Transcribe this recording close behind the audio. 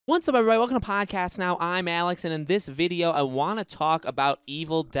What's up, everybody? Welcome to Podcast Now. I'm Alex, and in this video, I want to talk about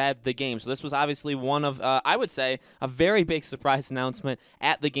Evil Dead, the game. So this was obviously one of, I would say, a very big surprise announcement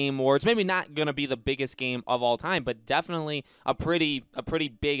at the Game Awards. Maybe not going to be the biggest game of all time, but definitely a pretty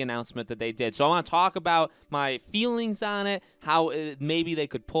big announcement that they did. So I want to talk about my feelings on it, how maybe they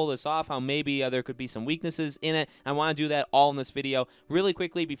could pull this off, how maybe there could be some weaknesses in it. I want to do that all in this video. Really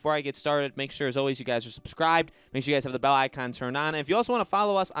quickly, before I get started, make sure, as always, you guys are subscribed. Make sure you guys have the bell icon turned on. And if you also want to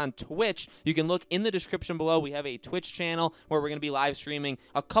follow us on Twitch, you can look in the description below. We have a Twitch channel where we're going to be live streaming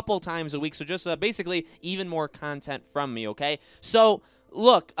a couple times a week. So just basically even more content from me, okay? So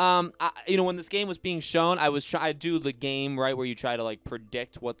look, when this game was being shown, I do the game, right, where you try to, like,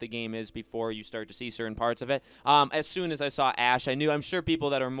 predict what the game is before you start to see certain parts of it. As soon as I saw Ash, I'm sure people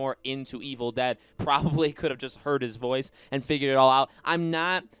that are more into Evil Dead probably could have just heard his voice and figured it all out. I'm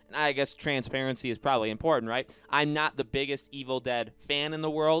not, I guess transparency is probably important, right? I'm not the biggest Evil Dead fan in the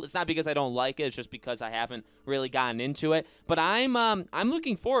world. It's not because I don't like it. It's just because I haven't really gotten into it. But I'm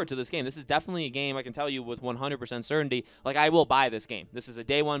looking forward to this game. This is definitely a game I can tell you with 100% certainty. Like, I will buy this game. This is a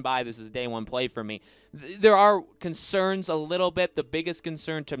day one buy. This is a day one play for me. There are concerns a little bit. The biggest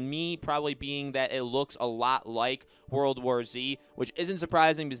concern to me probably being that it looks a lot like World War Z, which isn't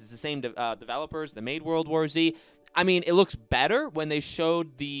surprising because it's the same developers that made World War Z. I mean, it looks better when they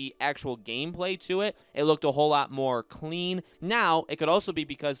showed the actual gameplay to it. It looked a whole lot more clean. Now, it could also be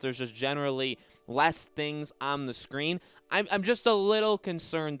because there's just generally less things on the screen. I'm just a little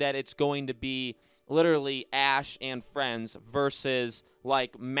concerned that it's going to be literally Ash and friends versus,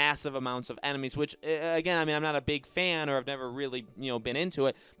 like, massive amounts of enemies, which, again, I mean, I'm not a big fan or I've never really, been into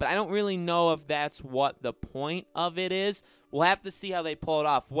it, but I don't really know if that's what the point of it is. We'll have to see how they pull it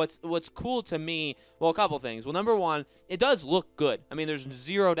off. What's cool to me, well, a couple things. Well, number one, it does look good. I mean, there's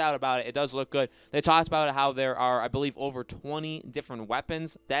zero doubt about it. It does look good. They talked about how there are, I believe, over 20 different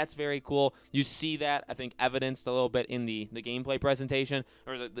weapons. That's very cool. You see that, I think, evidenced a little bit in the gameplay presentation,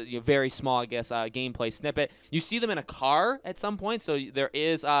 or the very small, I guess, gameplay snippet. You see them in a car at some point, so there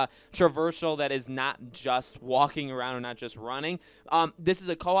is traversal that is not just walking around or not just running. This is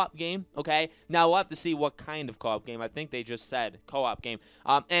a co-op game, okay? Now, we'll have to see what kind of co-op game. I think they just said co-op game.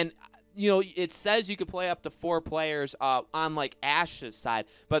 And it says you could play up to 4 players on, like, Ash's side,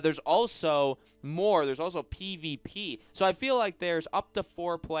 but there's also more. There's also PvP. So I feel like there's up to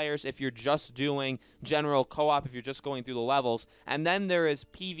 4 players if you're just doing general co-op, if you're just going through the levels. And then there is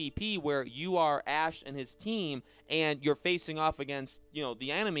PvP where you are Ash and his team, and you're facing off against,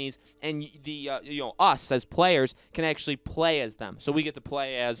 the enemies, and us as players can actually play as them. So we get to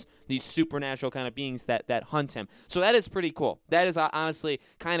play as these supernatural kind of beings that hunt him. So that is pretty cool. That is honestly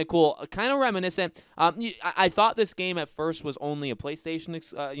kind of cool, kind of reminiscent. I thought this game at first was only a PlayStation,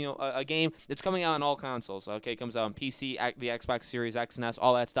 a game. It's coming out on all consoles. Okay, it comes out on PC, the Xbox Series X and S,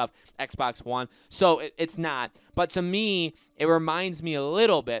 all that stuff, Xbox One. So it's not. But to me, it reminds me a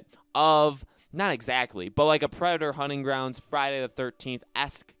little bit of, not exactly, but like a Predator Hunting Grounds, Friday the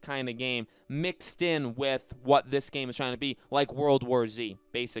 13th-esque kind of game mixed in with what this game is trying to be, like World War Z,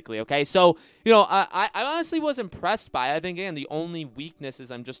 basically, okay? So, I honestly was impressed by it. I think, again, the only weakness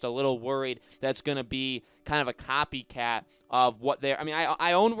is I'm just a little worried that's going to be kind of a copycat of what they're... I mean,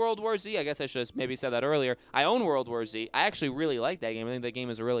 I own World War Z. I guess I should have maybe said that earlier. I own World War Z. I actually really like that game. I think that game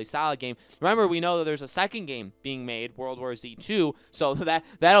is a really solid game. Remember, we know that there's a second game being made, World War Z 2, so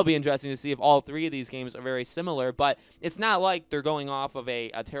that'll be interesting to see if all 3 of these games are very similar, but it's not like they're going off of a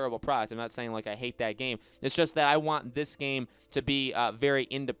terrible product. I'm not saying, like, I hate that game. It's just that I want this game to be very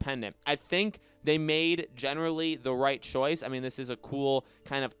independent. I think they made generally the right choice. I mean, this is a cool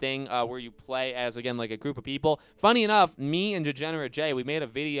kind of thing where you play as, again, like a group of people. Funny enough, me and Degenerate Jay, we made a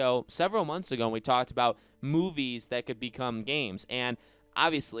video several months ago and we talked about movies that could become games. And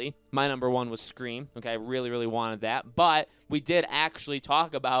obviously, my number one was Scream. Okay, I really, really wanted that. But we did actually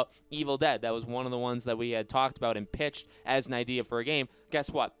talk about Evil Dead. That was one of the ones that we had talked about and pitched as an idea for a game.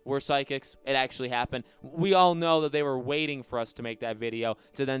 Guess what? We're psychics. It actually happened. We all know that they were waiting for us to make that video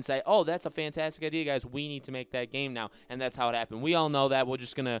to then say, oh, that's a fantastic idea, guys. We need to make that game now. And that's how it happened. We all know that. We're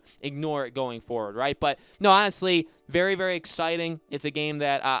just going to ignore it going forward, right? But no, honestly, very, very exciting. It's a game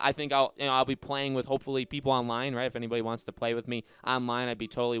that I think I'll be playing with, hopefully, people online, right? If anybody wants to play with me online, I'd be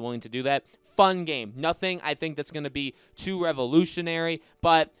totally willing to do that. Fun game. Nothing I think that's going to be too revolutionary,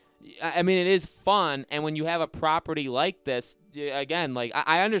 but I mean, it is fun, and when you have a property like this, again, like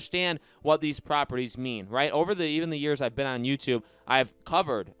I understand what these properties mean, right? Over even the years I've been on YouTube, I've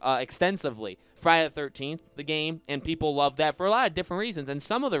covered extensively Friday the 13th, the game, and people love that for a lot of different reasons, and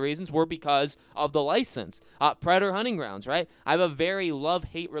some of the reasons were because of the license. Predator Hunting Grounds, right? I have a very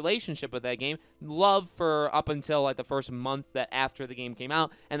love-hate relationship with that game. Love for up until like the first month that after the game came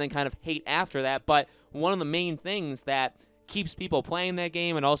out, and then kind of hate after that, but one of the main things that keeps people playing that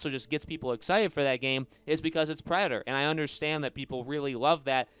game and also just gets people excited for that game is because it's Predator. And I understand that people really love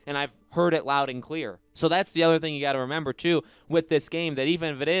that, and I've heard it loud and clear. So that's the other thing you got to remember, too, with this game, that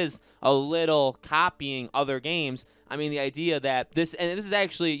even if it is a little copying other games, I mean, the idea that this is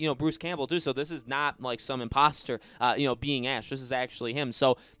actually, Bruce Campbell, too, so this is not like some imposter, being Ash. This is actually him.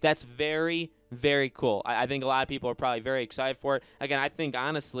 So that's very, very cool. I think a lot of people are probably very excited for it. Again, I think,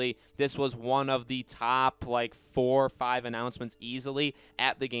 honestly, this was one of the top, 4 or 5 announcements easily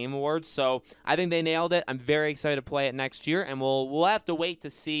at the Game Awards. So I think they nailed it. I'm very excited to play it next year, and we'll have to wait to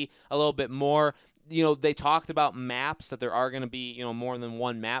see a little bit more. They talked about maps, that there are going to be, more than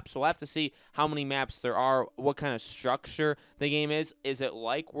one map. So we'll have to see how many maps there are, what kind of structure the game is. Is it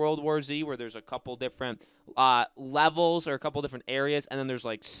like World War Z, where there's a couple different levels or a couple different areas, and then there's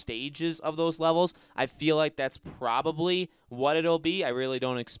stages of those levels? I feel like that's probably what it'll be. I really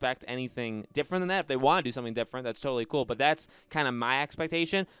don't expect anything different than that. If they want to do something different, that's totally cool, but that's kind of my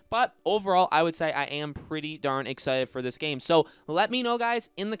expectation. But overall, I would say I am pretty darn excited for this game. So let me know, guys,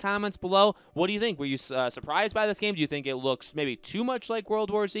 in the comments below, what do you think? Were you surprised by this game? Do you think it looks maybe too much like World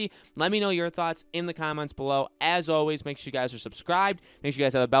War Z? Let me know your thoughts in the comments below. As always, make sure you guys are subscribed. Make sure you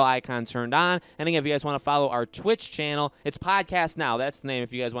guys have the bell icon turned on. And again, if you guys want to follow our Twitch channel, it's Podcast Now. That's the name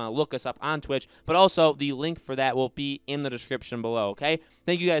if you guys want to look us up on Twitch. But also, the link for that will be in the description below, okay?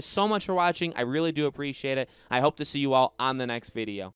 Thank you guys so much for watching. I really do appreciate it. I hope to see you all on the next video.